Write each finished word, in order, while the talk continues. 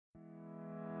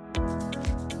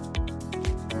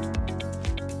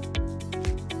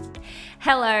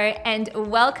Hello, and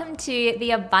welcome to the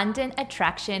Abundant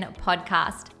Attraction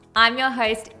podcast. I'm your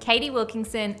host, Katie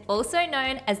Wilkinson, also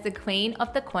known as the Queen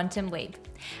of the Quantum Leap.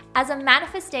 As a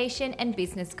manifestation and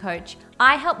business coach,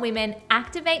 I help women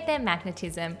activate their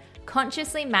magnetism,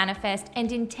 consciously manifest,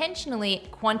 and intentionally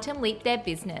quantum leap their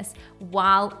business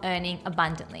while earning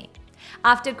abundantly.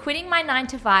 After quitting my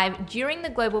 9-to-5 during the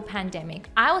global pandemic,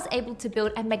 I was able to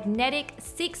build a magnetic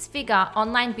 6-figure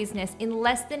online business in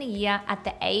less than a year at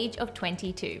the age of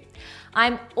 22.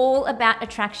 I'm all about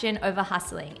attraction over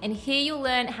hustling, and here you'll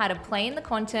learn how to play in the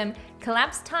quantum,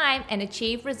 collapse time, and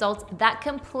achieve results that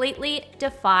completely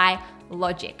defy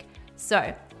logic.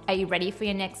 So, are you ready for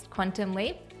your next quantum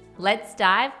leap? Let's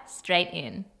dive straight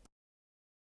in.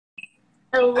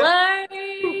 Hello!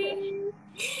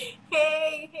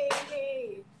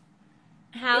 Hey.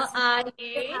 How are Good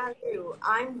you? to have you.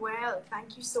 I'm well.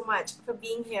 Thank you so much for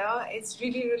being here. It's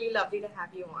really lovely to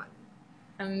have you on.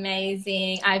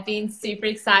 Amazing. I've been super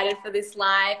excited for this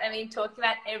live. Talking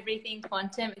about everything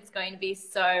quantum, it's going to be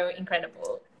so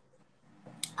incredible.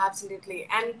 Absolutely.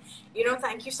 And,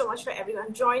 thank you so much for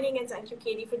everyone joining, and thank you,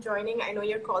 Katie, for joining. I know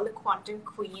you're called the Quantum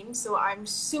Queen, so I'm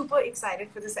super excited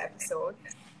for this episode.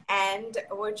 And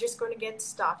we're just going to get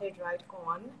started right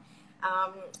on.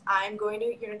 I'm going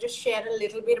to, just share a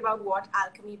little bit about what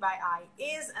Alchemy by I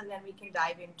is, and then we can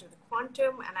dive into the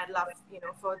quantum. And I'd love,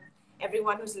 for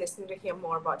everyone who's listening to hear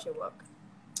more about your work.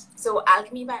 So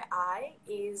Alchemy by I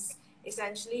is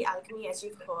essentially, alchemy, as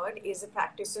you've heard, is an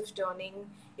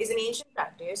ancient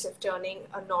practice of turning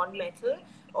a non-metal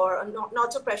or a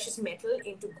not so precious metal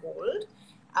into gold.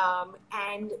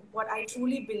 And what I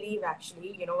truly believe,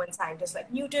 actually, when scientists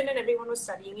like Newton and everyone was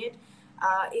studying it,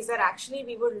 is that actually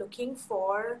we were looking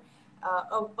for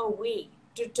a way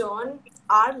to turn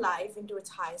our life into its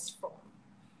highest form.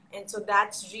 And so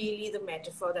that's really the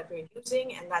metaphor that we're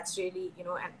using. And that's really, and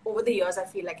over the years, I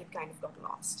feel like it kind of got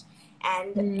lost.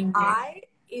 And I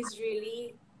is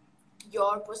really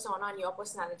your persona and your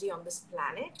personality on this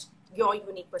planet, your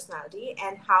unique personality,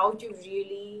 and how you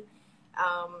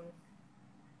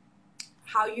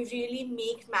really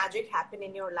make magic happen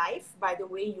in your life by the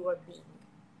way you are being,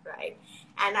 right?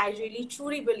 And I really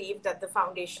truly believe that the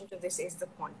foundation to this is the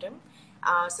quantum.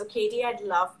 So Katie, I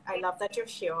love that you're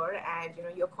here, and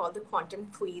you're called the Quantum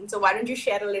Queen. So why don't you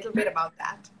share a little bit about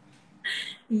that?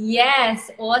 Yes,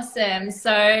 awesome.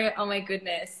 So, oh my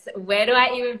goodness, where do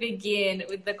I even begin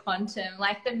with the quantum?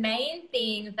 Like, the main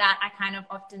thing that I kind of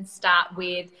often start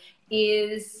with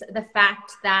is the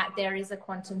fact that there is a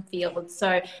quantum field.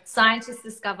 So scientists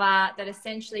discover that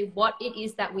essentially what it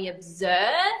is that we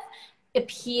observe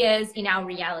appears in our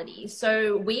reality.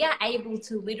 So we are able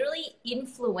to literally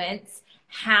influence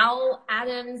how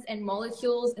atoms and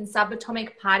molecules and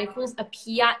subatomic particles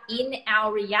appear in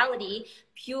our reality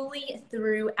purely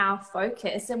through our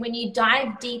focus. And when you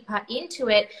dive deeper into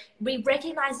it, we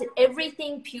recognize that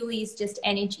everything purely is just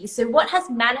energy. So what has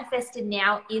manifested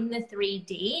now in the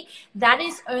 3D, that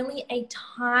is only a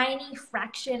tiny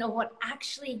fraction of what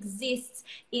actually exists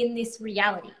in this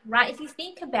reality, right? If you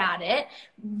think about it,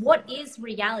 what is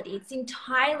reality? It's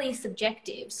entirely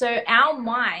subjective. So our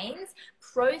minds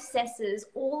processes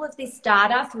all of this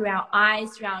data through our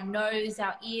eyes, through our nose,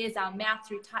 our ears, our mouth,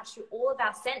 through touch, through all of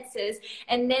our senses.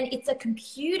 And then it's a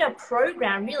computer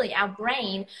program, really, our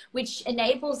brain, which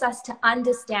enables us to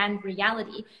understand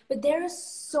reality. But there are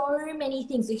so many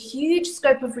things, a huge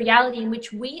scope of reality in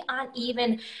which we can't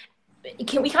even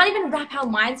wrap our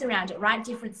minds around it, right?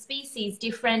 Different species,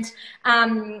 different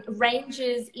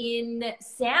ranges in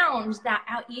sound that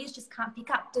our ears just can't pick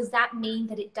up. Does that mean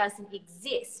that it doesn't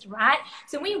exist, right?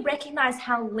 So when we recognize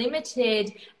how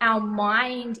limited our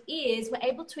mind is, we're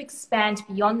able to expand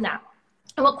beyond that.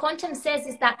 And what quantum says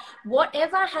is that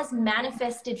whatever has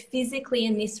manifested physically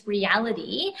in this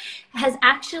reality has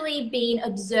actually been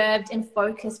observed and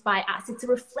focused by us. It's a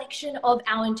reflection of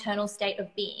our internal state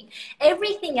of being.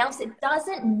 Everything else, it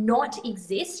doesn't not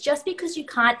exist. Just because you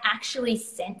can't actually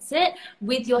sense it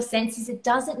with your senses, it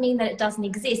doesn't mean that it doesn't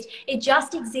exist. It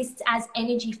just exists as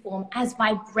energy form, as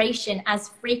vibration, as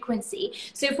frequency.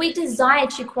 So if we desire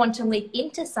to quantum leap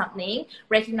into something,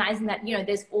 recognizing that,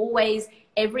 there's always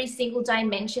every single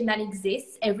dimension that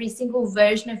exists, every single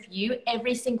version of you,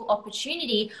 every single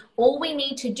opportunity, all we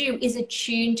need to do is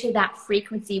attune to that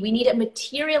frequency. We need to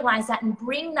materialize that and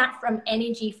bring that from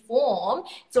energy form.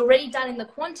 It's already done in the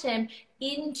quantum,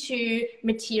 into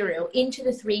material, into the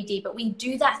 3D, but we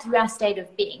do that through our state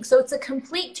of being. So it's a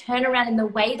complete turnaround in the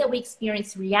way that we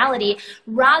experience reality,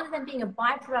 rather than being a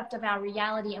byproduct of our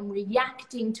reality and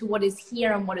reacting to what is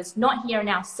here and what is not here in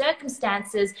our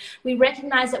circumstances. We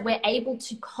recognize that we're able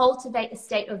to cultivate a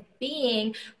state of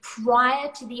being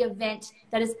prior to the event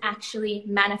that is actually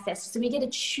manifest. So we get to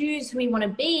choose who we want to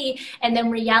be, and then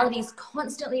reality is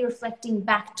constantly reflecting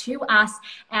back to us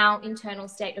our internal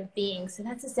state of being. So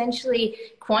that's essentially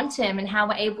quantum, and how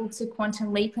we're able to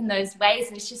quantum leap in those ways.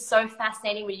 And it's just so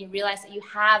fascinating when you realize that you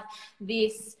have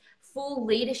this full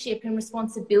leadership and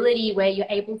responsibility where you're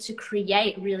able to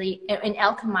create really and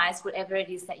alchemize whatever it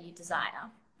is that you desire.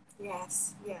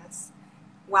 Yes, yes.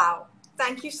 Wow.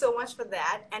 Thank you so much for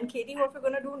that. And Katie, what we're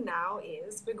going to do now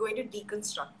is we're going to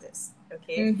deconstruct this,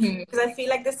 okay? Because I feel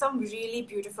like there's some really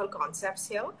beautiful concepts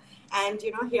here. And,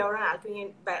 you know, here on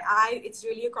Alchemy by I, it's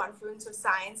really a confluence of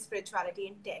science, spirituality,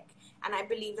 and tech. And I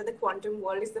believe that the quantum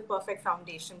world is the perfect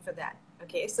foundation for that,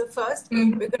 okay? So first,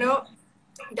 we're going to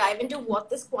dive into what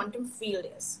this quantum field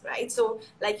is, right? So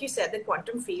like you said, the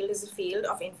quantum field is a field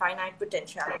of infinite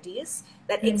potentialities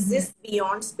that exist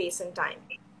beyond space and time.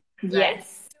 Right?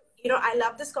 Yes. You know, I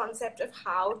love this concept of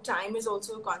how time is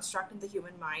also a construct in the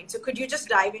human mind. So could you just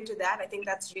dive into that? I think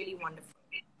that's really wonderful.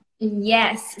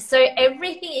 Yes. So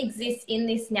everything exists in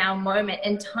this now moment,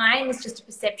 and time is just a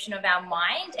perception of our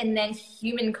mind. And then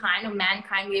humankind or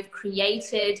mankind, we have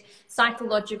created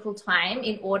psychological time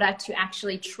in order to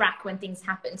actually track when things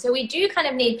happen. So we do kind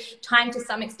of need time to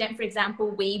some extent. For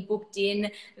example, we booked in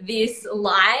this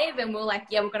live and we're like,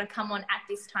 yeah, we're going to come on at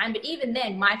this time. But even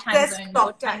then, my time zone,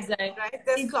 your time zone, right?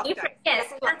 There's clock time. Yes,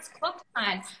 so that's clock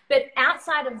time. But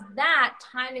outside of that,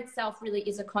 time itself really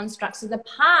is a construct. So the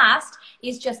past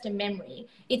is just a memory.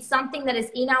 It's something that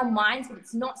is in our minds, but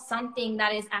it's not something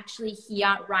that is actually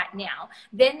here right now.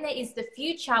 Then there is the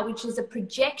future, which is a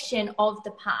projection of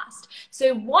the past.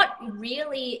 So what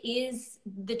really is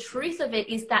the truth of it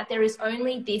is that there is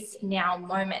only this now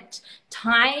moment.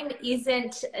 Time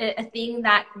isn't a thing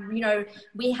that, you know,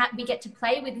 we get to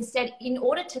play with. Instead, in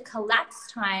order to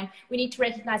collapse time, we need to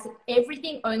recognize that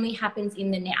everything only happens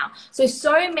in the now.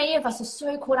 So many of us are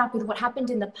so caught up with what happened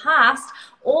in the past,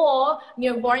 or,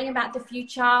 you know, worrying about the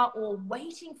future or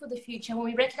waiting for the future, when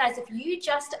we recognize if you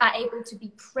just are able to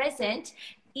be present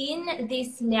in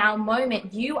this now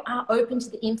moment, you are open to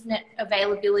the infinite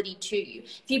availability to you.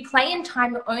 If you play in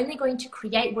time, you're only going to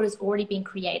create what has already been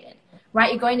created.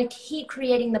 Right? You're going to keep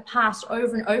creating the past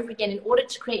over and over again. In order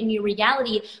to create a new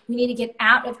reality, we need to get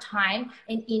out of time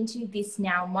and into this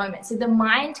now moment. So the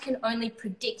mind can only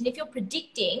predict. And if you're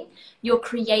predicting, you're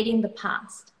creating the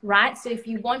past, right? So if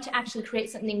you want to actually create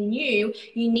something new,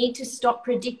 you need to stop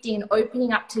predicting and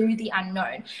opening up to the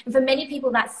unknown. And for many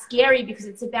people, that's scary because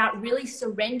it's about really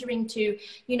surrendering to,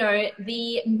 you know,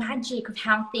 the magic of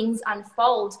how things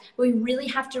unfold. But we really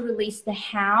have to release the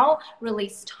how,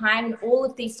 release time, and all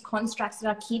of these constructs that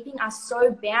are keeping us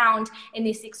so bound in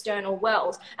this external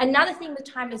world. Another thing with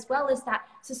time as well is that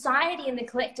society and the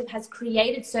collective has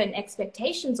created certain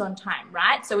expectations on time,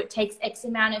 right? So it takes X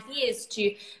amount of years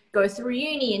to go through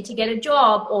uni and to get a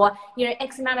job, or, you know,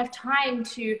 X amount of time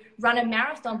to run a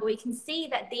marathon. But we can see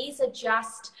that these are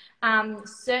just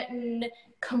certain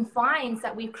confines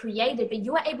that we've created, but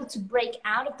you are able to break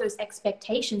out of those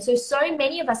expectations. So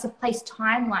many of us have placed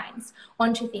timelines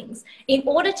onto things. In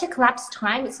order to collapse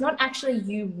time, it's not actually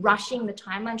you rushing the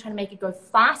timeline, trying to make it go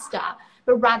faster,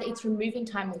 but rather it's removing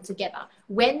time altogether.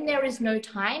 When there is no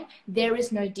time, there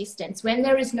is no distance. When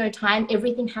there is no time,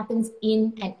 everything happens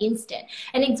in an instant.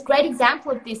 And a great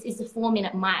example of this is the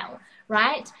 4-minute mile.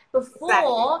 Right?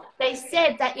 Before, they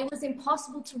said that it was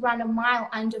impossible to run a mile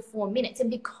under 4 minutes.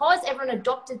 And because everyone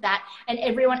adopted that and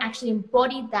everyone actually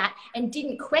embodied that and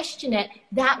didn't question it,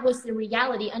 that was the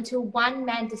reality until one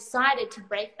man decided to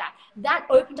break that. That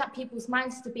opened up people's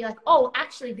minds to be like, oh,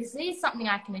 actually, this is something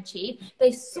I can achieve.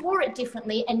 They saw it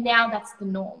differently, and now that's the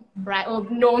norm, right? Or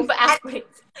norm for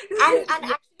athletes. And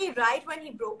actually, right when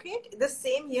he broke it, the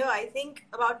same year, I think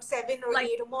about 7 or 8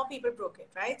 or more people broke it,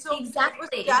 right? So exactly.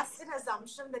 It was just an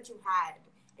assumption that you had,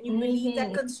 and you believe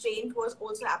that constraint was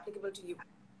also applicable to you.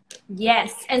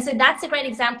 Yes. And so that's a great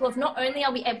example of not only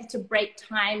are we able to break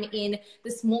time in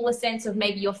the smaller sense of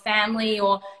maybe your family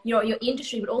or, you know, your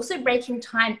industry, but also breaking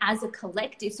time as a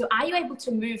collective. So are you able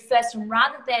to move first, and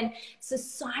rather than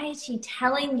society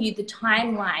telling you the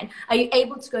timeline, are you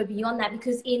able to go beyond that?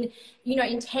 Because in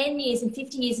 10 years, in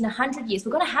 50 years, in 100 years,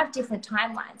 we're going to have different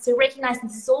timelines. So recognizing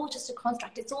this is all just a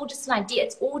construct. It's all just an idea.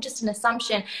 It's all just an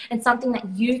assumption, and something that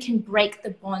you can break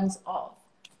the bonds of.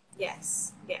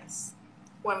 Yes. Yes.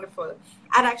 Wonderful.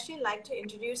 I'd actually like to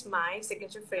introduce my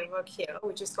signature framework here,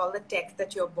 which is called the tech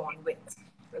that you're born with.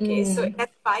 Okay, so it has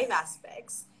 5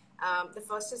 aspects. The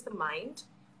first is the mind,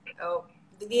 uh,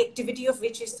 the activity of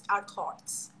which is our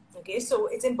thoughts. Okay, so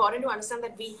it's important to understand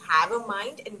that we have a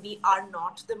mind and we are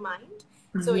not the mind.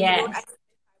 So you don't identify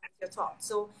with your thoughts.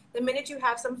 So the minute you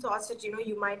have some thoughts that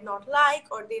you might not like,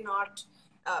 or they're not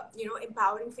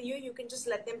empowering for you, you can just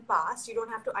let them pass. You don't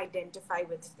have to identify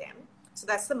with them. So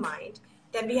that's the mind.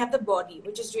 Then we have the body,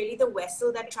 which is really the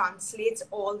vessel that translates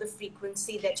all the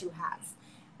frequency that you have,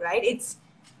 right? It's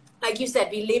like you said,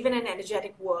 we live in an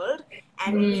energetic world,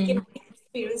 and we can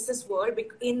experience this world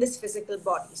in this physical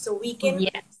body. So we can,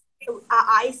 our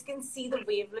eyes can see the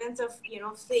wavelengths of,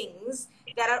 things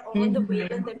that are on the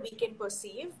wavelength that we can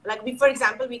perceive. Like for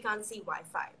example, we can't see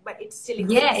Wi-Fi, but it still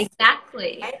exists. Yeah,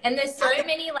 exactly. Right? And there's so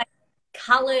many like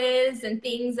colors and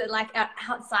things that like are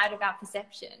outside of our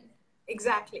perception.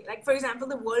 Exactly. Like, for example,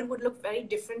 the world would look very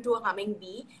different to a humming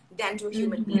bee than to a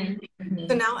human being.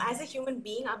 So now, as a human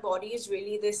being, our body is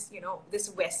really this, this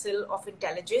vessel of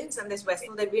intelligence, and this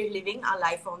vessel that we're living our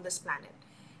life on this planet,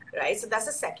 right? So that's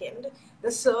the second.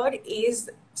 The third is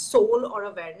soul or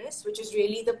awareness, which is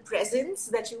really the presence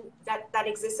that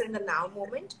exists in the now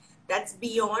moment. That's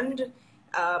beyond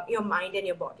your mind and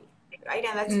your body, right?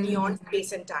 And that's beyond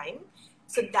space and time.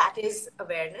 So that is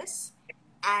awareness.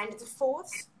 And the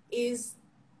fourth is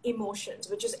emotions,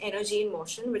 which is energy in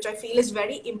motion, which I feel is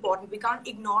very important. We can't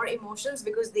ignore emotions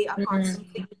because they are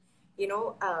constantly,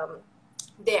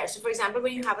 there. So for example,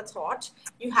 when you have a thought,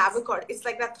 it's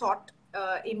like that thought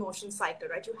emotion cycle,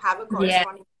 right? You have a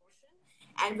corresponding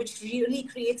emotion, and which really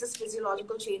creates this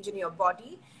physiological change in your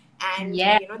body. And,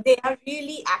 they are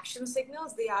really action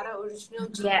signals. They are our original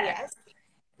GPS.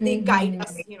 They guide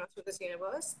us, through this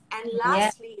universe. And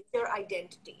lastly, it's your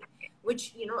identity,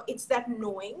 which, it's that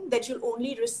knowing that you'll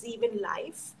only receive in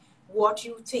life what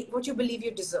you believe you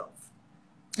deserve.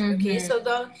 Okay,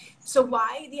 so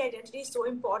why the identity is so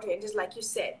important is, like you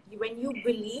said, when you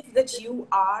believe that you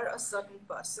are a certain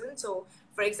person. So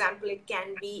for example, it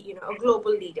can be, a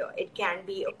global leader, it can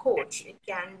be a coach, it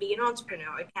can be an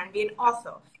entrepreneur, it can be an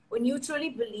author. When you truly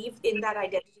believe in that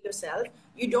identity yourself,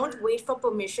 you don't wait for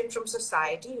permission from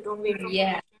society, you don't wait for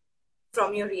permission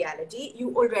from your reality.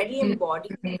 You already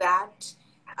embody that.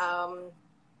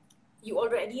 You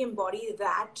already embody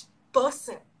that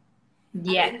person.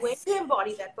 Yes. And when you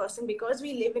embody that person, because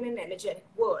we live in an energetic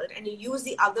world, and you use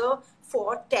the other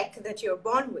 4 tech that you're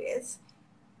born with,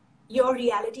 your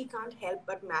reality can't help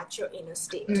but match your inner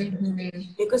state.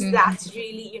 Because that's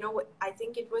really, I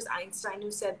think it was Einstein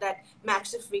who said that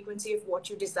match the frequency of what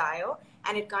you desire,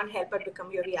 and it can't help but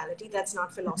become your reality. That's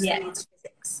not philosophy, it's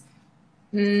physics.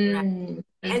 Right?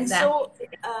 And so,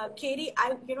 Katie,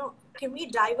 can we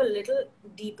dive a little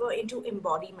deeper into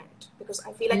embodiment? Because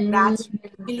I feel like that's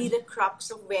really the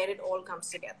crux of where it all comes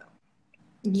together.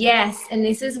 Yes, and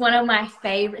this is one of my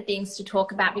favorite things to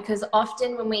talk about, because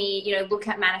often when we, look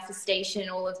at manifestation,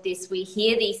 all of this, we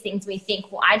hear these things, we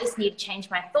think, well, I just need to change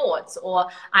my thoughts, or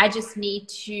I just need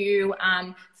to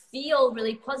feel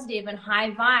really positive and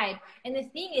high vibe. And the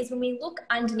thing is, when we look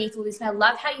underneath all this, and I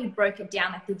love how you broke it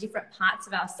down, like the different parts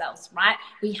of ourselves, right?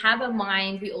 We have a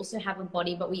mind, we also have a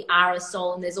body, but we are a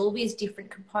soul, and there's all these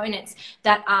different components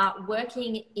that are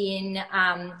working in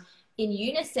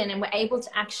unison, and we're able to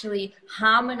actually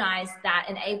harmonize that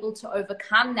and able to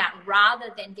overcome that,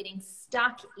 rather than getting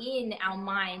stuck in our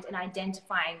mind and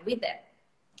identifying with it.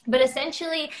 But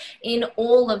essentially, in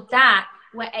all of that,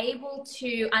 we're able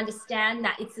to understand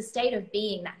that it's the state of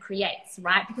being that creates,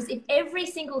 right? Because if every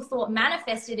single thought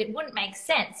manifested, it wouldn't make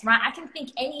sense, right? I can think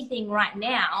anything right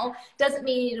now, doesn't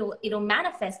mean it'll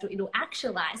manifest or it'll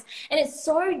actualize. And it's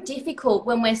so difficult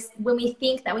when we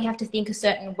think that we have to think a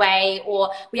certain way, or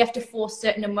we have to force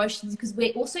certain emotions, because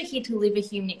we're also here to live a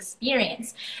human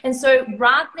experience. And so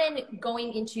rather than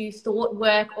going into thought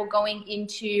work or going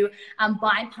into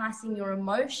bypassing your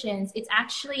emotions, it's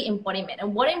actually embodiment.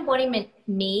 And what embodiment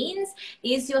means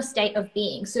is your state of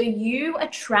being. So you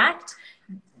attract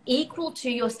equal to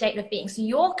your state of being. So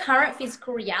your current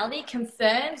physical reality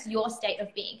confirms your state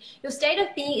of being. Your state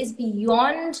of being is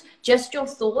beyond just your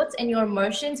thoughts and your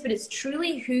emotions, but it's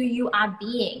truly who you are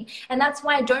being. And that's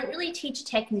why I don't really teach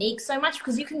technique so much,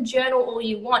 because you can journal all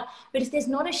you want, but if there's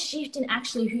not a shift in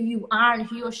actually who you are and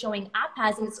who you're showing up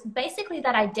as, and it's basically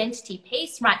that identity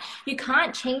piece, right? You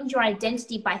can't change your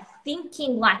identity by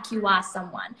thinking like you are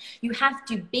someone. You have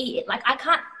to be it. Like, I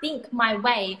can't think my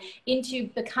way into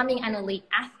becoming an elite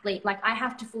athlete. Like, I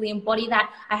have to fully embody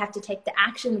that. I have to take the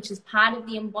action, which is part of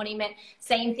the embodiment.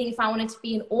 Same thing if I wanted to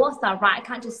be an author, right? I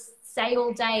can't just say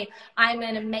all day, I'm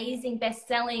an amazing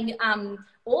best-selling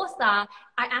author,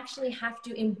 I actually have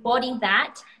to embody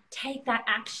that, take that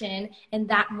action, and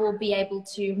that will be able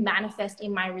to manifest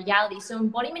in my reality. So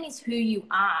embodiment is who you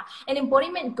are, and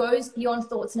embodiment goes beyond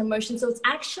thoughts and emotions. So it's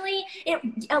actually,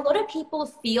 a lot of people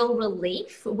feel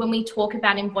relief when we talk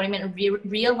about embodiment and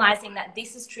realizing that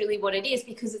this is truly what it is,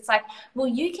 because it's like, well,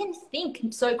 you can think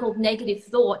so-called negative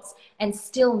thoughts and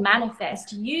still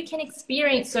manifest. You can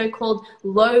experience so-called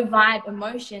low vibe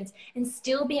emotions and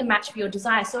still be a match for your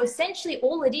desire. So essentially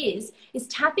all it is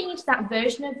tapping into that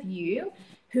version of you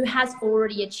who has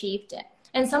already achieved it.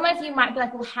 And some of you might be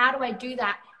like, well, how do I do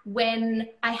that when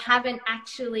I haven't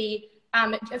actually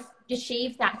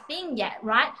achieved that thing yet,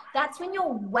 right? That's when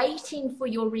you're waiting for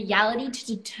your reality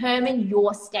to determine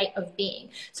your state of being.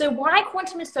 So why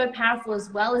quantum is so powerful as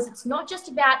well is it's not just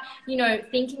about, you know,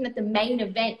 thinking that the main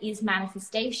event is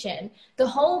manifestation. The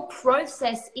whole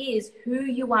process is who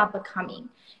you are becoming.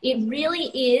 It really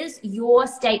is your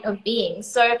state of being.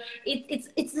 So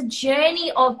it's the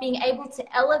journey of being able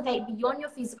to elevate beyond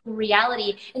your physical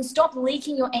reality and stop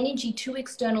leaking your energy to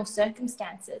external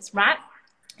circumstances, right?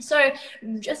 So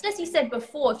just as you said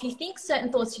before, if you think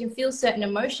certain thoughts, you can feel certain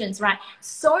emotions, right?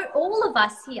 So all of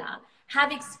us here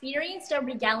have experienced a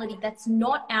reality that's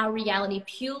not our reality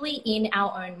purely in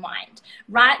our own mind,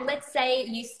 right? Let's say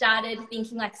you started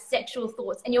thinking like sexual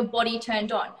thoughts and your body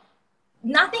turned on.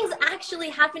 Nothing's actually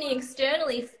happening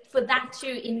externally for that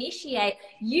to initiate.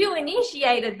 You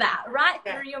initiated that, right?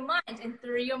 Yeah. Through your mind and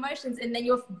through your emotions, and then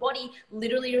your body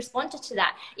literally responded to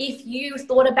that. If you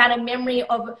thought about a memory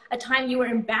of a time you were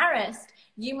embarrassed,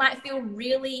 you might feel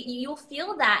you'll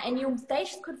feel that and your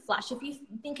face could flush. If you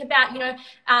think about,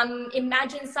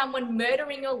 imagine someone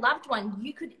murdering your loved one,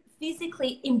 you could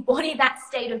physically embody that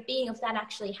state of being of that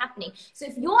actually happening. So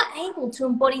if you're able to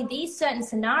embody these certain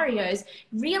scenarios,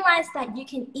 realize that you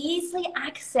can easily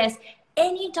access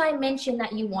any dimension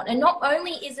that you want. And not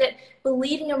only is it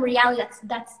believing a reality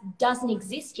that doesn't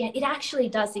exist yet, it actually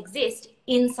does exist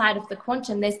inside of the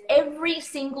quantum. There's every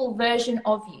single version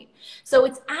of you. So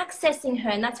it's accessing her.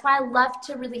 And that's why I love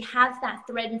to really have that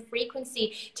thread and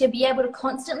frequency to be able to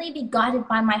constantly be guided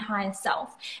by my higher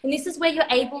self. And this is where you're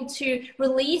able to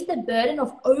relieve the burden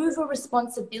of over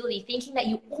responsibility, thinking that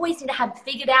you always need to have it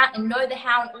figured out and know the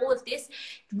how and all of this.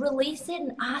 Release it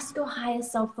and ask your higher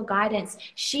self for guidance.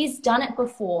 She's done it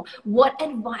before. What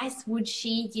advice would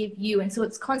she give you? And so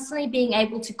it's constantly being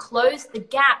able to close the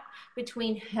gap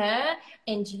between her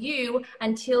and you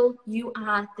until you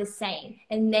are the same.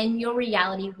 And then your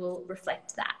reality will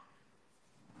reflect that.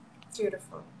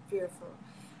 Beautiful, beautiful.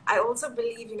 I also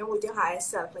believe, with your higher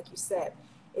self, like you said,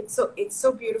 it's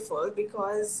so beautiful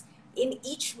because in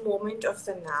each moment of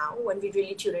the now, when we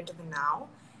really tune into the now,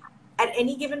 at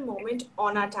any given moment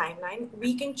on our timeline,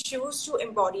 we can choose to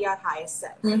embody our higher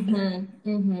self. Mm-hmm,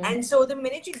 mm-hmm. And so the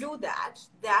minute you do that,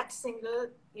 that single,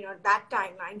 that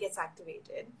timeline gets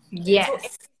activated. Yes. So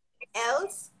everything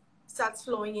else starts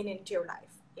flowing into your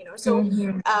life, So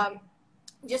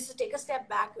just to take a step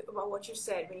back about what you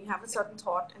said, when you have a certain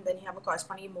thought and then you have a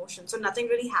corresponding emotion. So nothing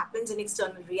really happens in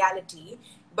external reality,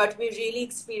 but we really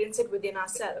experience it within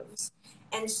ourselves.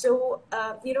 And so,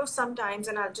 sometimes,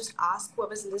 and I'll just ask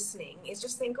whoever's listening, is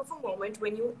just think of a moment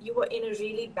when you were in a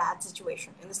really bad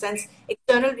situation. In the sense,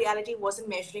 external reality wasn't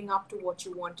measuring up to what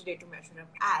you wanted it to measure up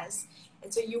as.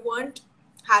 And so you weren't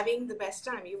having the best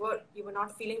time. You were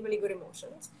not feeling really good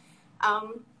emotions.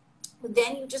 But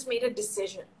then you just made a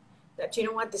decision that,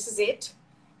 this is it.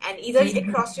 And either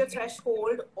it crossed your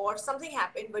threshold or something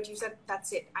happened, but you said,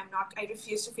 that's it. I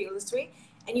refuse to feel this way.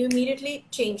 And you immediately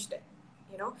changed it.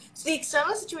 So the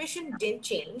external situation didn't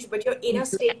change, but your inner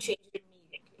state changed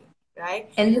immediately, right?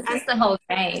 And this is the whole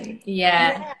thing.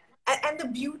 Yeah. And the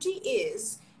beauty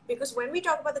is, because when we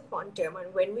talk about the quantum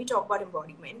and when we talk about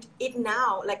embodiment, it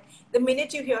now, like the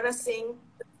minute you hear us saying,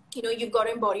 you've got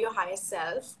to embody your higher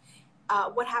self,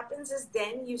 what happens is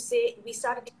then we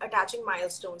start attaching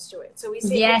milestones to it. So we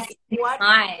say, yes, what?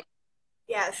 Mine.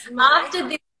 Yes. After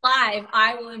this live,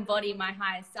 I will embody my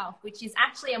higher self, which is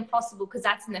actually impossible because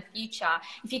that's in the future.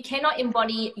 If you cannot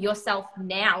embody yourself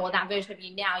now or that version of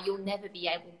you now, you'll never be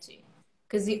able to.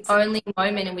 Because the only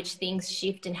moment in which things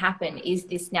shift and happen is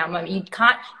this now moment. You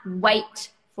can't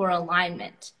wait for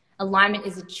alignment. Alignment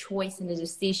is a choice and a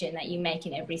decision that you make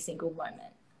in every single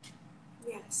moment.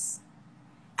 Yes.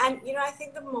 And, I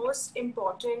think the most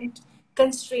important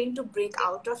constraint to break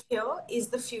out of here is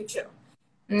the future.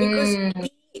 Because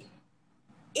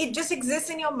it just exists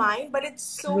in your mind, but it's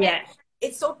so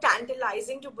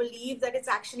tantalizing to believe that it's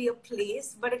actually a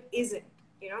place, but it isn't,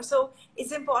 So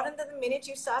it's important that the minute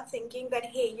you start thinking that,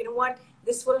 hey, you know what,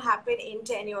 this will happen in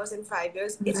 10 years, in 5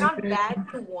 years, it's not bad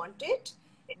to want it.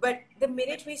 But the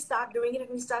minute we start doing it and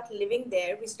we start living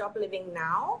there, we stop living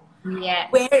now,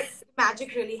 Yes. where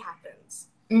magic really happens.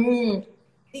 Mm.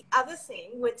 The other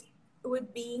thing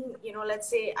with being, let's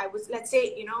say,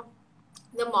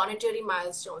 the monetary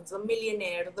milestones, the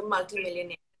millionaire or the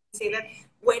multimillionaire, say that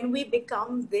when we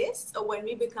become this or when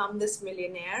we become this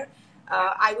millionaire,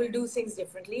 I will do things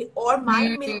differently, or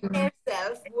my millionaire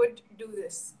self would do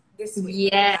this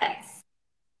week. Yes.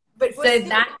 But So we're still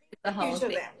that's the in the whole future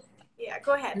thing. then. Yeah,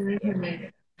 go ahead. Mm-hmm.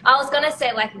 I was going to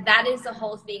say, like, that is the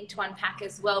whole thing to unpack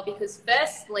as well, because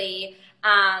firstly,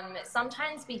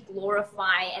 sometimes we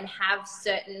glorify and have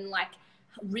certain, like,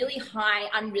 really high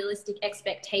unrealistic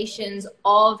expectations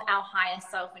of our higher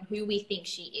self and who we think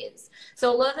she is.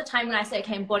 So a lot of the time when I say,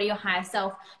 okay, embody your higher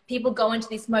self, people go into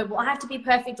this mode, well, I have to be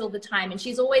perfect all the time, and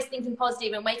she's always thinking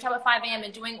positive and waking up at 5 a.m.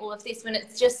 and doing all of this, when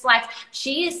it's just like,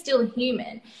 she is still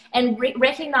human. And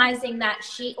recognizing that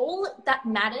all that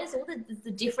matters, all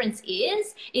the difference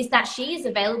is that she is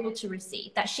available to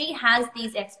receive, that she has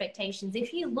these expectations.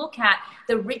 If you look at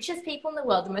the richest people in the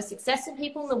world, the most successful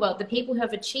people in the world, the people who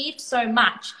have achieved so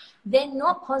much, they're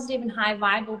not positive and high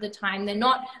vibe all the time. They're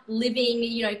not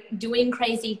living, doing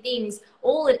crazy things.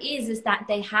 All it is that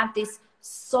they have this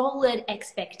solid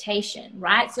expectation,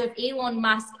 right? So if Elon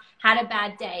Musk had a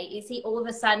bad day, is he all of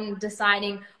a sudden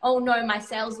deciding, oh no, my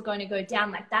sales are going to go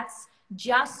down? Like, that's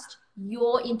just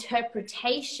your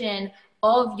interpretation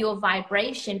of your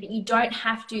vibration, but you don't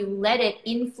have to let it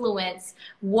influence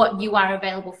what you are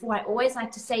available for. I always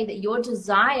like to say that your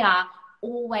desire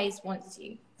always wants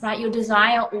you, right? Your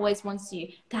desire always wants you.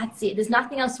 That's it. There's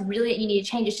nothing else really that you need to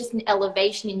change. It's just an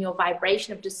elevation in your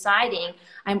vibration of deciding,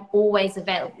 I'm always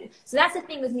available. So that's the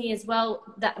thing with me as well,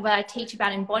 that when I teach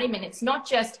about embodiment, it's not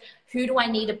just who do I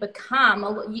need to become.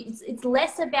 It's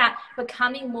less about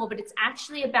becoming more, but it's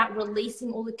actually about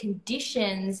releasing all the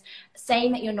conditions,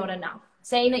 saying that you're not enough,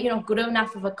 saying that you're not good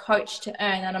enough of a coach to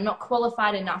earn, that I'm not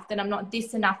qualified enough, that I'm not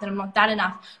this enough, that I'm not that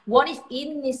enough. What if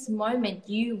in this moment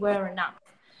you were enough?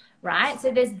 Right?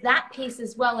 So there's that piece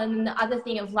as well. And then the other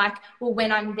thing of like, well,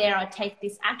 when I'm there, I take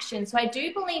this action. So I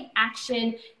do believe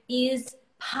action is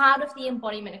part of the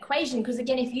embodiment equation, because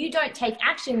again, if you don't take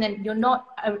action, then you're not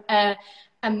a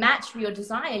match for your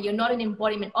desire. You're not an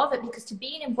embodiment of it, because to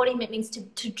be an embodiment means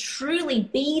to truly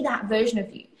be that version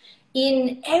of you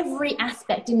in every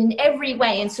aspect and in every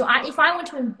way. And so if I want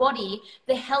to embody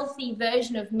the healthy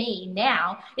version of me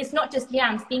now, it's not just,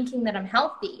 I'm thinking that I'm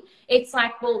healthy. It's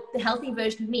like, well, the healthy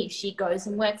version of me, she goes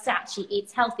and works out, she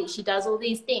eats healthy, she does all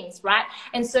these things, right?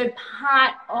 And so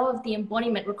part of the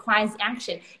embodiment requires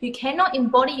action. You cannot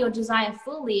embody your desire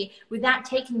fully without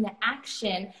taking the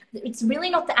action. It's really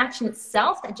not the action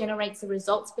itself that generates the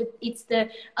results, but it's the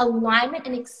alignment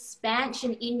and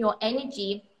expansion in your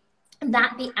energy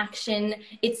that the action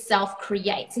itself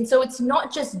creates. And so it's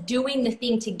not just doing the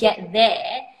thing to get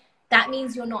there. That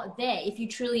means you're not there. If you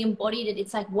truly embodied it,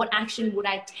 it's like, what action would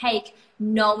I take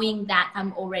knowing that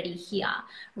I'm already here,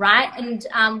 right?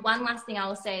 And one last thing I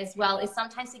will say as well is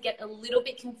sometimes we get a little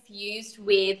bit confused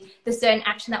with the certain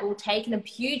action that we'll take. And a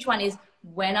huge one is,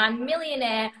 when I'm a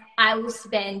millionaire, I will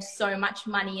spend so much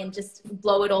money and just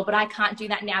blow it all. But I can't do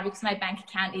that now because my bank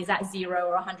account is at $0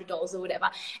 or $100 or whatever.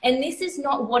 And this is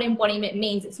not what embodiment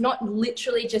means. It's not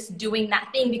literally just doing that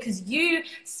thing, because you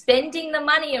spending the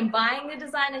money and buying the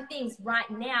designer things right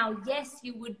now, yes,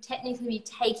 you would technically be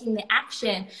taking the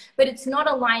action, but it's not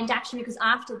aligned action, because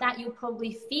after that, you'll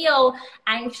probably feel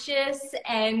anxious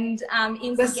and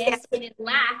insecure and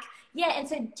lack. Yeah, and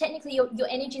so technically your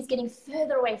energy is getting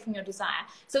further away from your desire.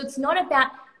 So it's not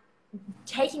about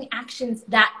taking actions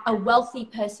that a wealthy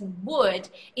person would.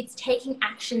 It's taking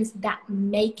actions that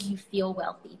make you feel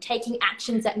wealthy, taking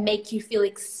actions that make you feel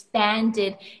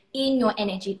expanded in your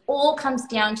energy. It all comes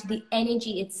down to the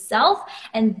energy itself,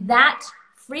 and that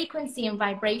frequency and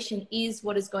vibration is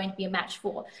what is going to be a match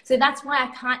for. So that's why I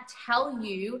can't tell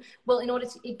you, well, in order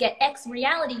to get X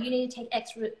reality, you need to take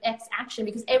X action,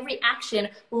 because every action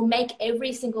will make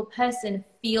every single person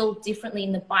feel differently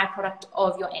in the byproduct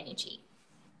of your energy.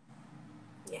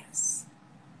 Yes.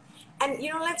 And,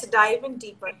 let's dive in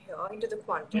deeper here into the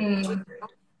quantum, which is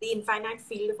the infinite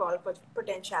field of all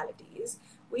potentialities.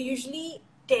 We usually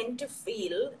tend to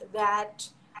feel that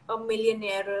a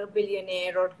millionaire or a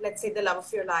billionaire, or let's say the love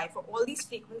of your life, or all these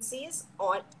frequencies,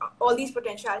 or all these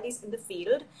potentialities in the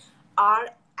field are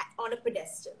on a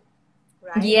pedestal,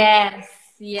 right? Yes.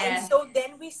 Yeah. And so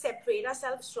then we separate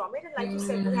ourselves from it. And like you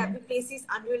said, we place these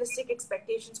unrealistic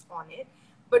expectations on it.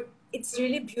 But it's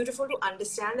really beautiful to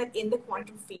understand that in the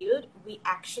quantum field,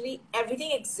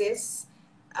 everything exists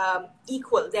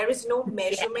equal. There is no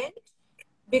measurement,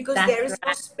 because there is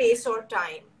no space or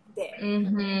time. there,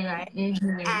 right?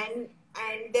 Mm-hmm.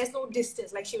 And there's no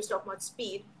distance, like she was talking about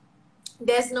speed.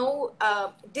 There's no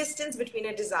distance between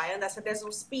a desire, and that's why there's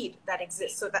no speed that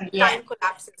exists. So that time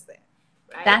collapses there,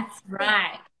 right? That's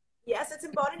right. Yes, it's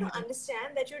important to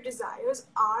understand that your desires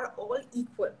are all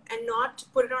equal and not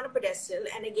put it on a pedestal.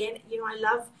 And again, I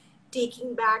love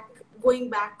going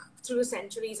back through the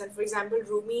centuries. And for example,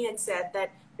 Rumi had said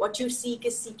that what you seek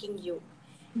is seeking you.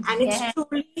 And it's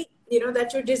truly,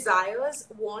 that your desires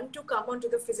want to come onto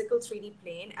the physical 3D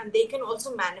plane, and they can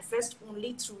also manifest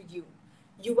only through you.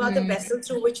 You are the vessel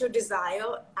through which your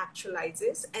desire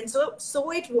actualizes. And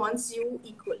so it wants you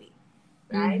equally,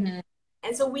 right?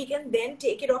 And so we can then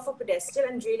take it off a pedestal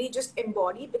and really just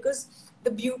embody, because the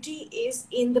beauty is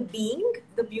in the being.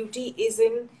 The beauty is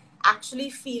in actually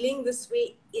feeling this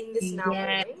way in this now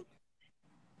moment.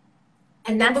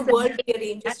 And then the world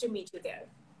rearranges to meet you there.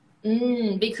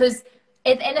 Because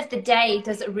at the end of the day,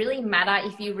 does it really matter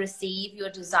if you receive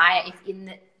your desire, if in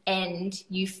the end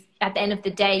at the end of the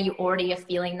day you already are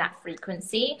feeling that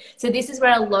frequency? So this is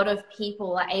where a lot of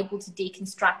people are able to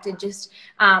deconstruct and just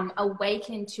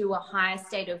awaken to a higher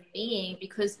state of being,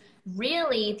 because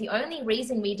really the only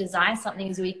reason we desire something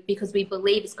is because we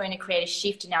believe it's going to create a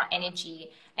shift in our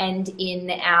energy and in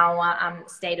our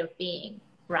state of being.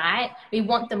 Right? We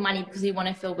want the money because we want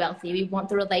to feel wealthy. We want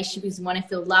the relationship because we want to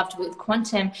feel loved. With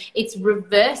quantum, it's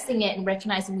reversing it and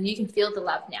recognizing, well, you can feel the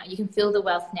love now. You can feel the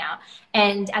wealth now.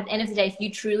 And at the end of the day, if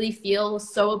you truly feel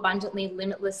so abundantly,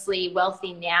 limitlessly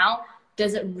wealthy now,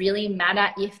 does it really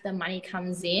matter if the money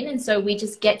comes in? And so we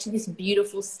just get to this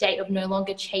beautiful state of no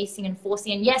longer chasing and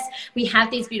forcing. And yes, we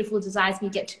have these beautiful desires we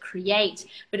get to create,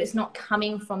 but it's not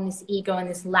coming from this ego and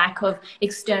this lack of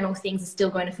external things are still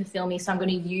going to fulfill me. So I'm going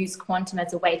to use quantum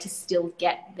as a way to still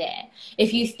get there.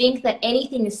 If you think that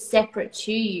anything is separate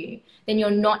to you, then you're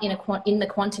not in the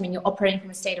quantum, and you're operating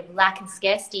from a state of lack and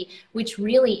scarcity, which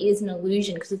really is an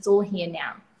illusion, because it's all here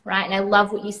now. Right? And I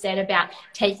love what you said about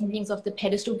taking things off the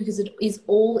pedestal, because it is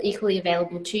all equally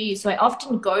available to you. So I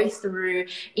often go through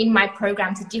in my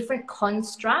programs different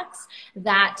constructs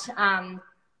that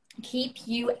keep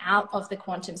you out of the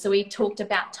quantum. So we talked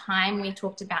about time, we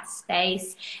talked about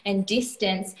space and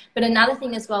distance, but another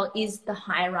thing as well is the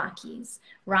hierarchies,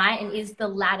 right? And is the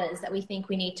ladders that we think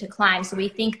we need to climb. So we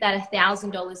think that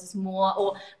 $1,000 is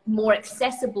more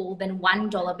accessible than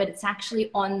 $1, but it's actually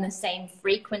on the same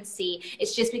frequency.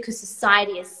 It's just because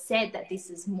society has said that this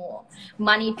is more.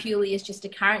 Money purely is just a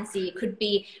currency. It could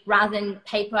be, rather than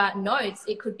paper notes,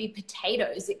 it could be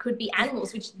potatoes, it could be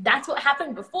animals, which that's what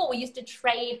happened before. We used to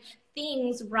trade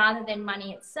things rather than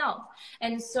money itself.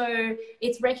 And so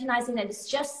it's recognizing that it's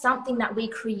just something that we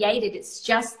created. It's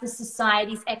just the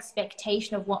society's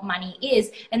expectation of what money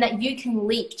is, and that you can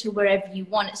leap to wherever you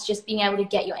want. It's just being able to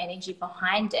get your energy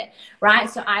behind it, right?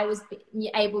 So I was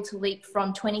able to leap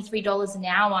from $23 an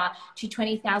hour to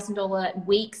 $20,000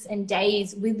 weeks and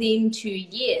days within 2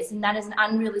 years. And that is an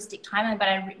unrealistic timeline, but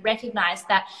I recognize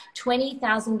that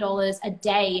 $20,000 a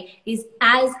day is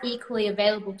as equally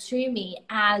available to me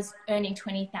as earning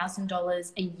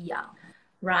 $20,000 a year,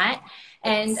 right?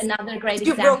 And another great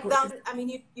example. You broke down, I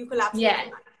mean, you collapsed. Yeah.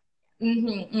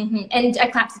 And I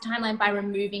collapsed the timeline by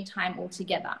removing time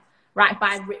altogether, right?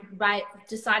 By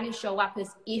deciding to show up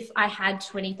as if I had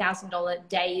 $20,000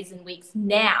 days and weeks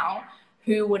now,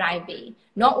 who would I be?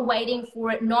 Not waiting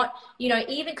for it, not,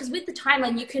 even because with the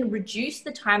timeline, you can reduce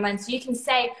the timeline. So you can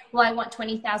say, well, I want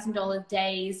 $20,000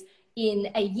 days in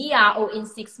a year or in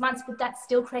 6 months, but that's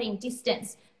still creating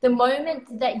distance. The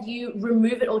moment that you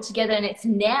remove it altogether and it's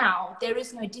now, there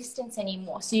is no distance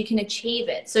anymore. So you can achieve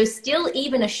it. So still,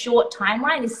 even a short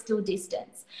timeline is still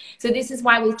distance. So this is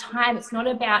why with time, it's not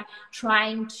about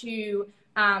trying to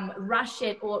rush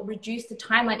it or reduce the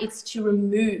timeline. It's to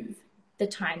remove the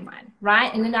timeline,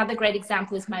 right? And another great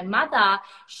example is my mother.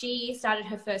 She started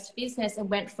her first business and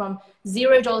went from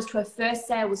 $0 to her first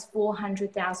sale was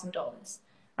 $400,000.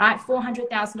 Right?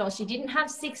 $400,000. She didn't have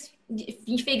six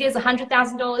figures,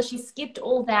 $100,000. She skipped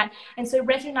all that. And so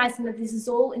recognizing that this is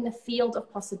all in the field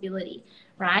of possibility,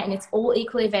 right? And it's all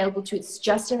equally available to you. It's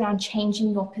just around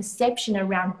changing your perception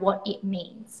around what it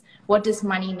means. What does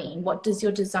money mean? What does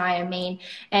your desire mean?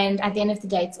 And at the end of the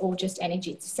day, it's all just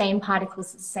energy. It's the same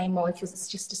particles, it's the same molecules. It's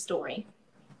just a story.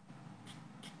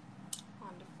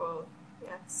 Wonderful.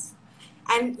 Yes.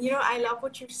 And, I love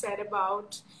what you said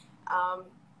about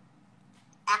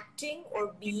acting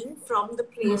or being from the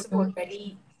place of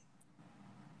already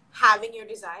having your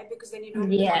desire, because then you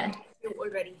already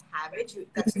have it.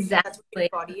 That's what your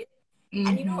body is.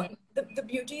 And the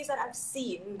beauty is that I've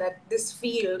seen that this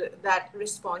field that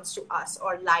responds to us,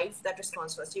 or life that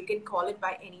responds to us, you can call it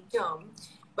by any term,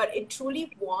 but it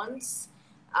truly wants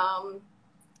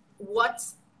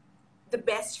what's the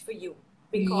best for you,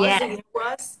 because the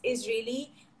universe is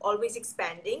really always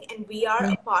expanding, and we are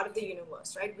a part of the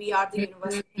universe, right? We are the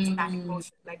universe in expanding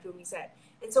motion, like Rumi said.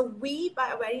 And so we,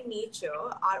 by our very nature,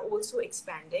 are also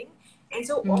expanding. And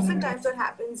so oftentimes what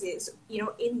happens is,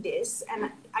 in this,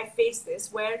 and I face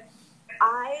this, where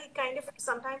I kind of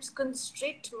sometimes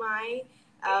constrict my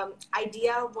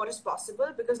idea of what is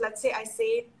possible, because let's say I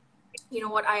say,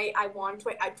 what I want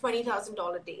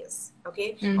 $20,000 days,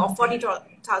 okay, or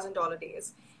 $40,000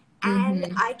 days.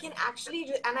 And I can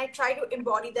actually, and I try to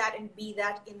embody that and be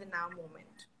that in the now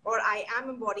moment, or I am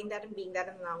embodying that and being that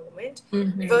in the now moment,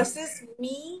 versus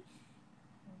me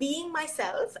being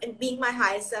myself and being my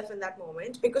highest self in that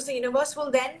moment, because the universe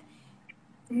will then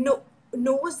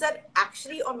knows that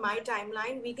actually on my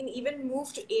timeline we can even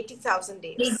move to 80,000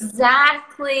 days.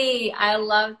 Exactly. I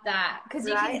love that, because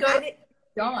you can go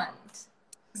beyond.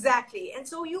 Exactly. And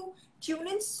so you tune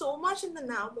in so much in the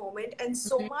now moment, and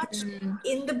so much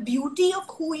in the beauty of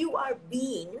who you are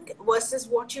being versus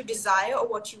what you desire or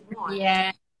what you want.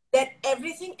 Yeah. That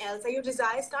everything else, that your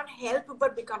desires can't help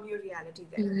but become your reality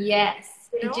then. Yes.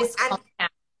 It just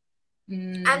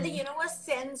and the universe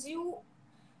sends you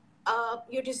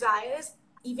your desires,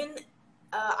 even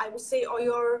I would say, or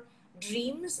your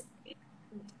dreams,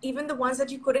 even the ones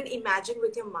that you couldn't imagine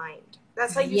with your mind.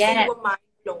 That's how you say you were mind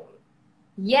blown.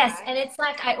 Yes, and it's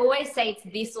like I always say it's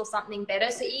this or something better.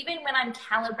 So even when I'm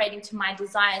calibrating to my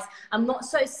desires, I'm not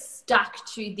so stuck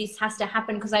to this has to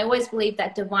happen, because I always believe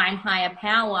that divine higher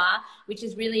power, which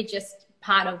is really just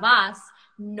part of us,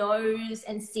 knows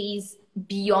and sees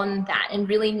beyond that and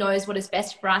really knows what is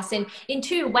best for us, and in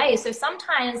two ways. So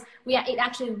sometimes it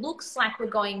actually looks like we're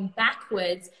going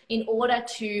backwards in order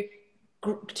to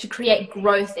create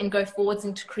growth and go forwards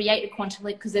and to create a quantum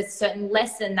leap, because there's a certain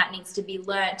lesson that needs to be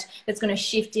learnt that's going to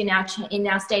shift in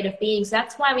our state of being. So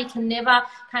that's why we can never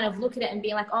kind of look at it and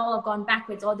be like, oh, I've gone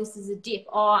backwards, oh, this is a dip,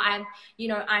 oh,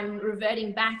 I'm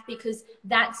reverting back, because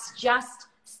that's just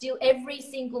still every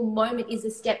single moment is a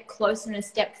step closer and a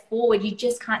step forward. You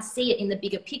just can't see it in the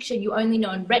bigger picture. You only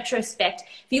know in retrospect.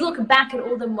 If you look back at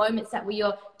all the moments that were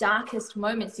your darkest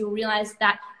moments, you'll realize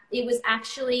that it was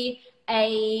actually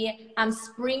a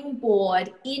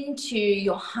springboard into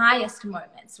your highest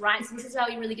moments, right? So this is how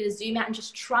you really get to zoom out and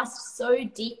just trust so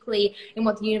deeply in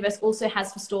what the universe also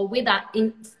has in store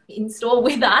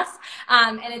with us.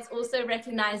 And it's also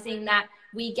recognizing that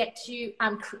we get to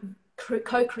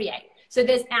co-create. So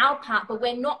there's our part, but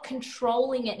we're not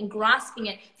controlling it and grasping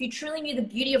it. If you truly knew the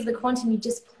beauty of the quantum, you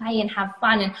just play and have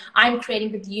fun. And I'm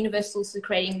creating, but the universe is also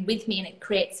creating with me, and it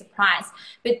creates surprise.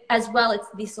 But as well, it's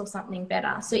this or something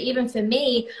better. So even for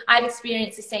me, I've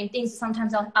experienced the same thing. So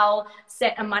sometimes I'll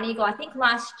set a money goal. I think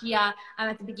last year,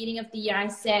 at the beginning of the year, I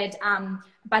said,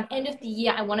 by the end of the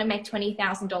year, I want to make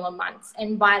 $20,000 months.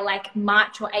 And by like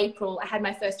March or April, I had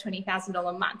my first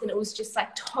 $20,000 month. And it was just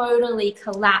like totally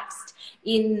collapsed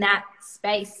in that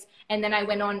space. And then I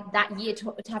went on that year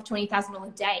to have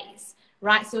 $20,000 days,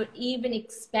 right? So it even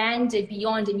expanded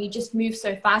beyond, and you just move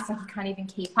so fast like you can't even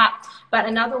keep up. But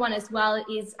another one as well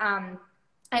is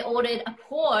I ordered a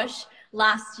Porsche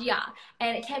last year,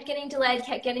 and it kept getting delayed.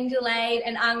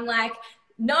 And I'm like,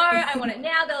 no, I want it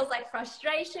now. There was like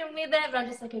frustration with it, but I'm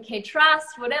just like, okay,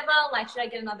 trust, whatever. Like, should I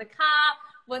get another car?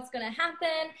 What's going to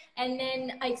happen? And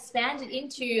then I expanded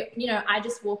into, I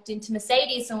just walked into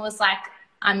Mercedes and was like,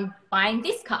 I'm buying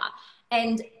this car.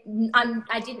 And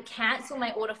I didn't cancel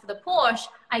my order for the Porsche.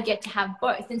 I get to have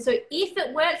both. And so if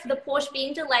it weren't for the Porsche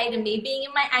being delayed and me being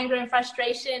in my anger and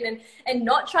frustration and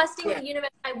not trusting the universe,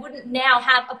 I wouldn't now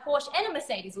have a Porsche and a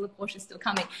Mercedes. Well, the Porsche is still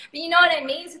coming. But you know what I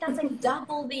mean? So that's like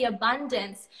double the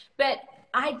abundance. But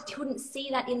I couldn't see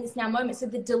that in this now moment. So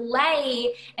the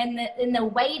delay and the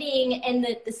waiting and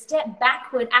the step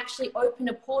backward actually opened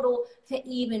a portal for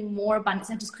even more abundance.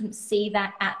 I just couldn't see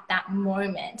that at that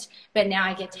moment. But now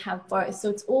I get to have both. So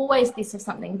it's always this or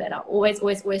something better. Always,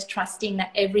 always, always trusting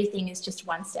that everything is just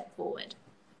one step forward.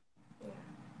 Yeah.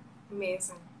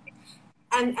 Amazing.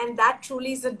 And that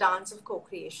truly is a dance of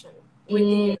co-creation.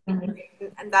 And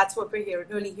that's what we're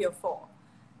really here for,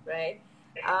 right?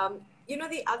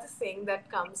 The other thing that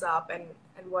comes up and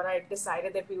what I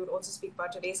decided that we would also speak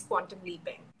about today is quantum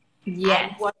leaping.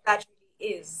 Yes. And what that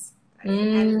really is. Right?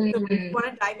 And so we want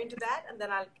to dive into that, and then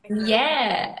I'll...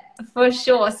 For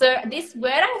sure. So this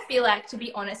word, I feel like, to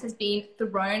be honest, has been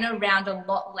thrown around a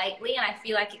lot lately, and I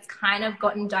feel like it's kind of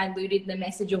gotten diluted, the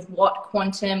message of what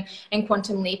quantum and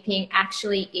quantum leaping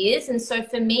actually is. And so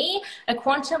for me, a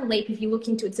quantum leap, if you look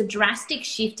into it, it's a drastic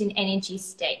shift in energy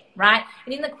state, right?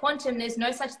 And in the quantum, there's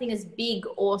no such thing as big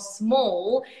or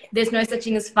small. There's no such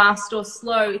thing as fast or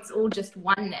slow. It's all just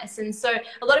oneness. And so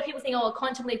a lot of people think, oh, a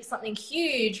quantum leap is something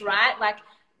huge, right? Like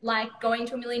going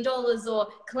to $1 million or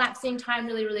collapsing time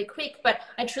really, really quick. But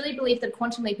I truly believe that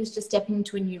quantum leap is just stepping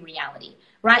into a new reality,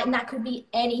 right? And that could be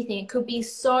anything. It could be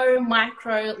so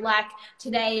micro, like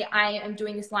today I am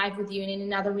doing this live with you, and in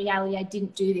another reality I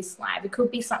didn't do this live. It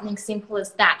could be something simple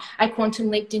as that. I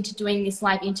quantum leaped into doing this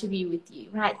live interview with you,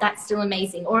 right? That's still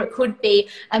amazing. Or it could be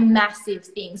a massive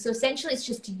thing. So essentially it's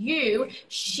just you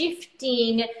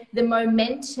shifting the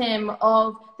momentum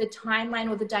of the timeline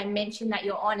or the dimension that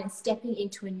you're on and stepping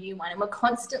into a new one. And we're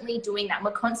constantly doing that.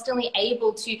 We're constantly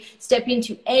able to step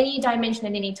into any dimension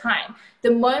at any time.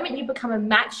 The moment you become a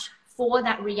match for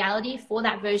that reality, for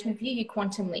that version of you, you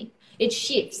quantum leap. It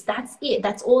shifts. That's it.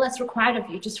 That's all that's required of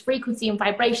you. Just frequency and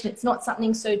vibration. It's not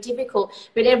something so difficult,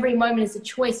 but every moment is a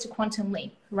choice to quantum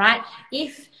leap, right?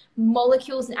 If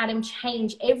molecules and atoms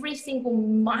change every single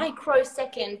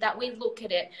microsecond that we look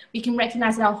at it, we can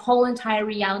recognize that our whole entire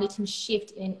reality can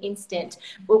shift in an instant.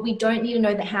 But we don't need to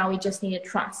know the how, we just need to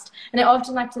trust. And I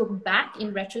often like to look back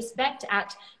in retrospect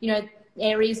at, you know,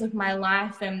 areas of my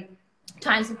life and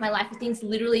times of my life where things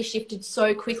literally shifted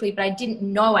so quickly, but I didn't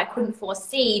know, I couldn't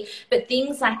foresee. But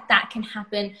things like that can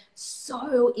happen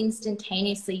so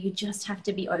instantaneously. You just have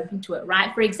to be open to it,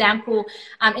 right? For example,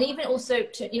 and even also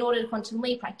in order to quantum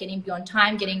leap, like getting beyond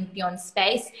time, getting beyond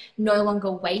space, no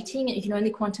longer waiting. You can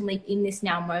only quantum leap in this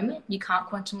now moment. You can't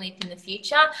quantum leap in the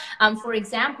future. For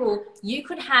example, you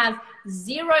could have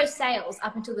 0 sales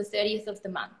up until the 30th of the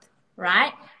month,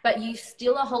 right? But you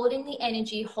still are holding the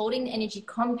energy,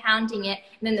 compounding it,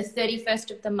 and then the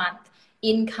 31st of the month,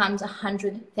 in comes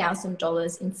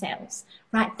 $100,000 in sales,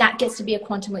 right? That gets to be a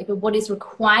quantum leap. But what is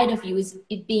required of you is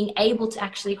being able to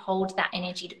actually hold that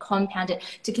energy, to compound it,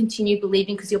 to continue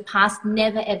believing, because your past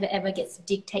never, ever, ever gets to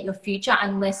dictate your future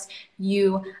unless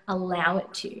you allow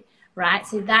it to, right?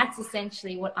 So that's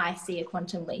essentially what I see a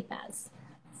quantum leap as.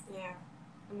 Yeah,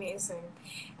 amazing.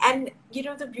 And, you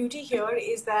know, the beauty here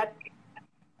is that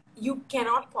you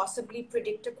cannot possibly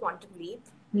predict a quantum leap.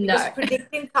 No. Because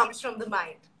predicting comes from the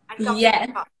mind and comes Yes. from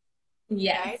the heart.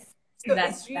 Yes. Right? So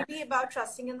That's it's really about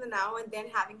trusting in the now and then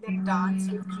having that dance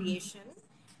with creation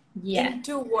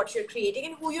into what you're creating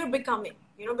and who you're becoming.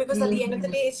 You know, because at the end of the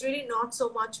day, it's really not so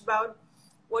much about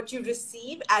what you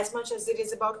receive as much as it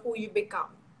is about who you become.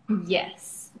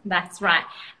 Yes, that's right.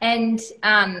 And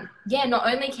yeah,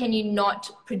 not only can you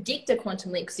not predict a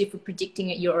quantum leap, because if you're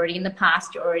predicting it, you're already in the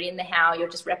past, you're already in the how, you're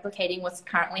just replicating what's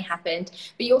currently happened,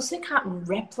 but you also can't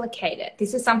replicate it.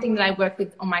 This is something that I work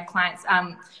with on my clients,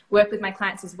 work with my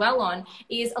clients as well on,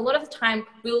 is a lot of the time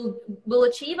we'll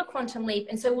achieve a quantum leap,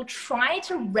 and so we'll try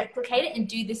to replicate it and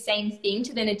do the same thing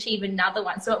to then achieve another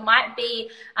one. So it might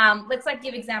be, let's like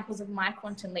give examples of my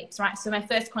quantum leaps, right? So my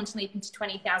first quantum leap into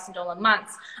 $20,000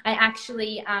 months, I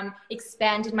actually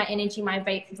expanded my energy,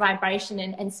 my vibration,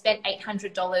 and spent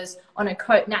 $800 on a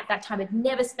coat. And at that time, I'd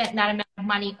never spent that amount of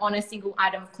money on a single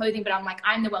item of clothing, but I'm like,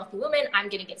 I'm the wealthy woman. I'm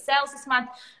going to get sales this month.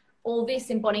 All this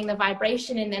embodying the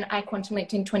vibration, and then I quantum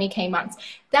leaped in 20K months.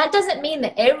 That doesn't mean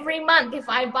that every month, if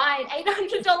I buy an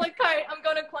 $800 coat, I'm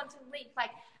going to quantum leap.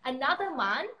 Like another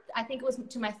month, I think it was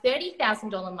to my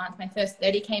 $30,000 month, my first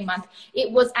 30K month,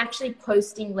 it was actually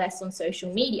posting less on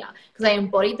social media, because I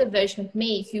embodied the version of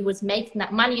me who was making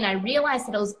that money. And I realized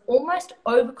that I was almost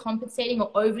overcompensating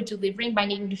or over delivering by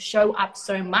needing to show up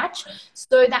so much.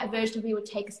 So that version of me would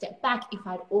take a step back. If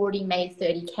I'd already made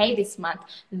 30K this month,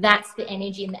 that's the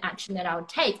energy and the action that I would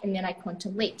take. And then I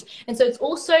quantum leaped. And so it's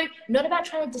also not about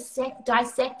trying to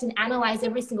dissect and analyze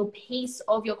every single piece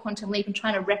of your quantum leap and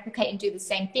trying to replicate and do the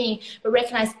same thing, but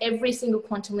recognize every single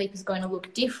quantum leap is going to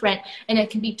look different, and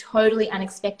it can be totally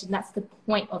unexpected. And that's the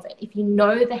point of it. If you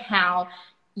know the how,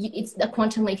 it's the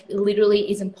quantum leap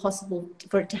literally is impossible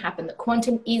for it to happen. The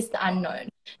quantum is the unknown.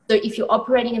 So if you're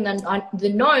operating in the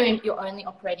known, you're only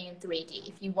operating in 3D.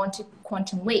 If you want to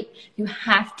quantum leap, you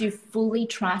have to fully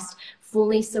trust,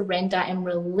 fully surrender, and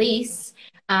release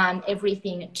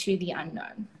everything to the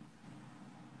unknown.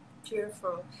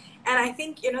 Beautiful. And I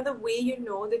think, you know, the way you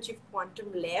know that you've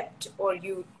quantum leapt or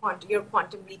you're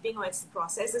quantum leaping, or it's the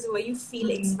process, is where you feel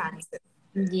expansive.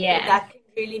 Yeah. And that can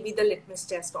really be the litmus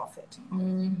test of it.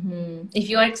 If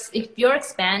you're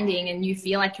expanding and you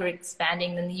feel like you're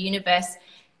expanding, then the universe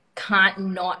can't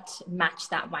not match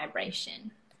that vibration,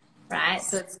 right?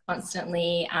 So it's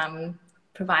constantly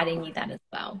providing you that as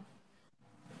well.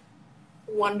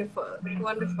 Wonderful,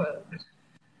 wonderful.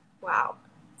 Wow.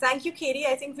 Thank you, Katie.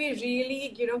 I think we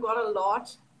really, got a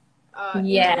lot into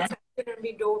the session, and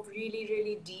we dove really,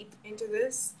 really deep into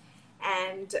this.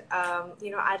 And,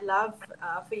 I'd love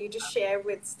for you to share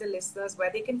with the listeners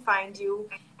where they can find you.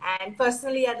 And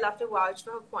personally, I'd love to vouch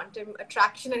for quantum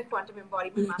attraction and quantum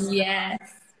embodiment master. Yes.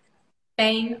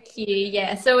 Thank you.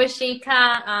 Yeah. So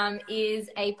Ashika is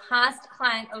a past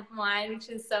client of mine, which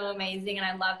is so amazing. And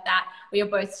I love that we are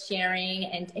both sharing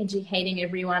and educating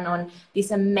everyone on this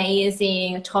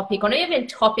amazing topic, or not even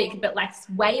topic, but like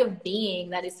way of being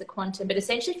that is the quantum. But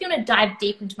essentially, if you want to dive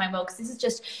deep into my work, because this is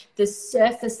just the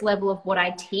surface level of what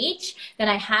I teach, then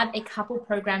I have a couple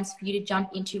programs for you to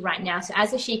jump into right now. So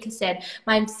as Ashika said,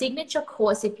 my signature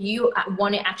course, if you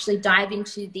want to actually dive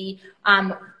into the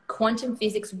Quantum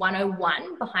Physics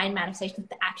 101 behind manifestation,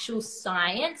 the actual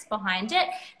science behind it,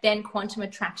 then Quantum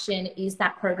Attraction is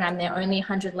that program. They're only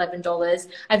 $111.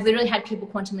 I've literally had people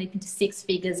quantum leap into 6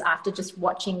 figures after just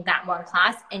watching that one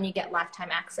class, and you get lifetime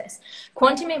access.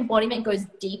 Quantum embodiment goes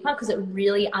deeper because it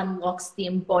really unlocks the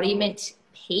embodiment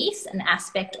piece and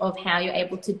aspect of how you're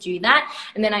able to do that.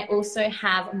 And then I also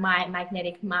have my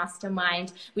magnetic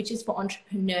mastermind, which is for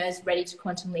entrepreneurs ready to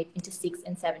quantum leap into 6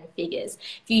 and 7 figures.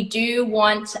 If you do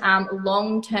want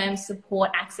long-term support,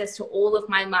 access to all of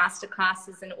my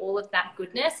masterclasses and all of that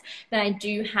goodness, then I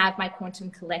do have my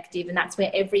Quantum Collective, and that's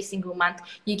where every single month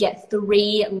you get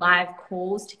 3 live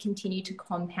calls to continue to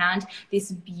compound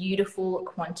this beautiful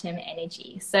quantum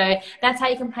energy. So that's how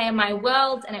you can play in my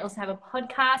world. And I also have a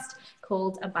podcast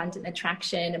called Abundant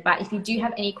Attraction. But if you do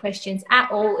have any questions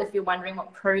at all, if you're wondering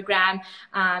what program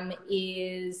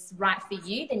is right for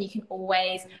you, then you can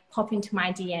always pop into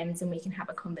my DMs and we can have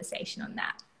a conversation on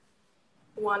that.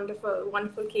 Wonderful,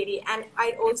 wonderful, Katie. And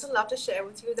I'd also love to share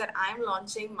with you that I'm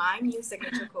launching my new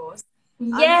signature course.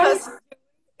 Yes.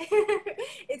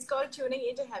 It's called Tuning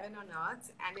into Heaven on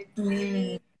Earth. And it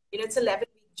really, it's 11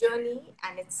 journey,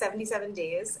 and it's 77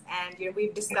 days, and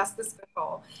we've discussed this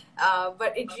before,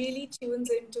 but it really tunes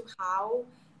into how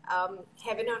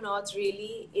heaven on earth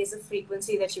really is a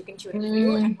frequency that you can tune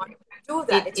into, and once you do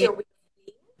that, it's your way of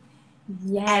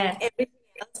being, and everything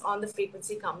else on the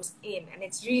frequency comes in, and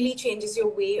it really changes your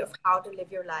way of how to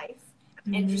live your life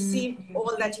and receive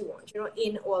all that you want,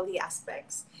 in all the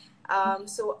aspects.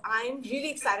 So I'm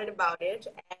really excited about it,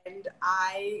 and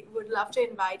I would love to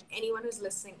invite anyone who's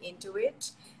listening into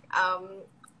it.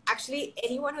 Actually,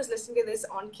 anyone who's listening to this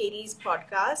on Katie's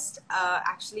podcast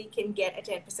actually can get a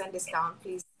 10% discount.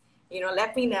 Please,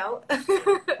 let me know.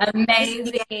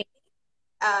 Amazing.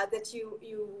 That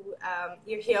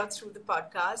you're here through the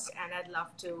podcast, and I'd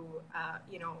love to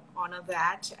honor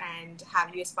that and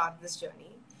have you as part of this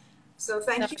journey. So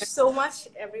thank you so much,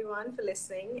 everyone, for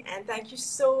listening. And thank you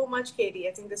so much, Katie.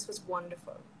 I think this was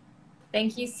wonderful.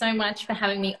 Thank you so much for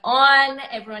having me on.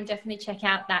 Everyone, definitely check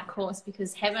out that course,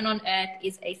 because Heaven on Earth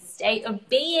is a state of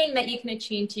being that you can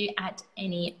attune to at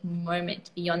any moment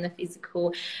beyond the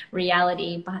physical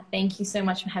reality. But thank you so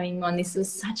much for having me on. This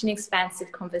was such an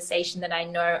expansive conversation that I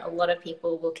know a lot of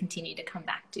people will continue to come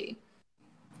back to.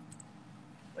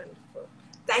 Wonderful.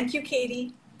 Thank you,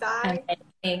 Katie. Bye.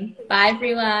 Amazing. Bye,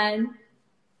 everyone.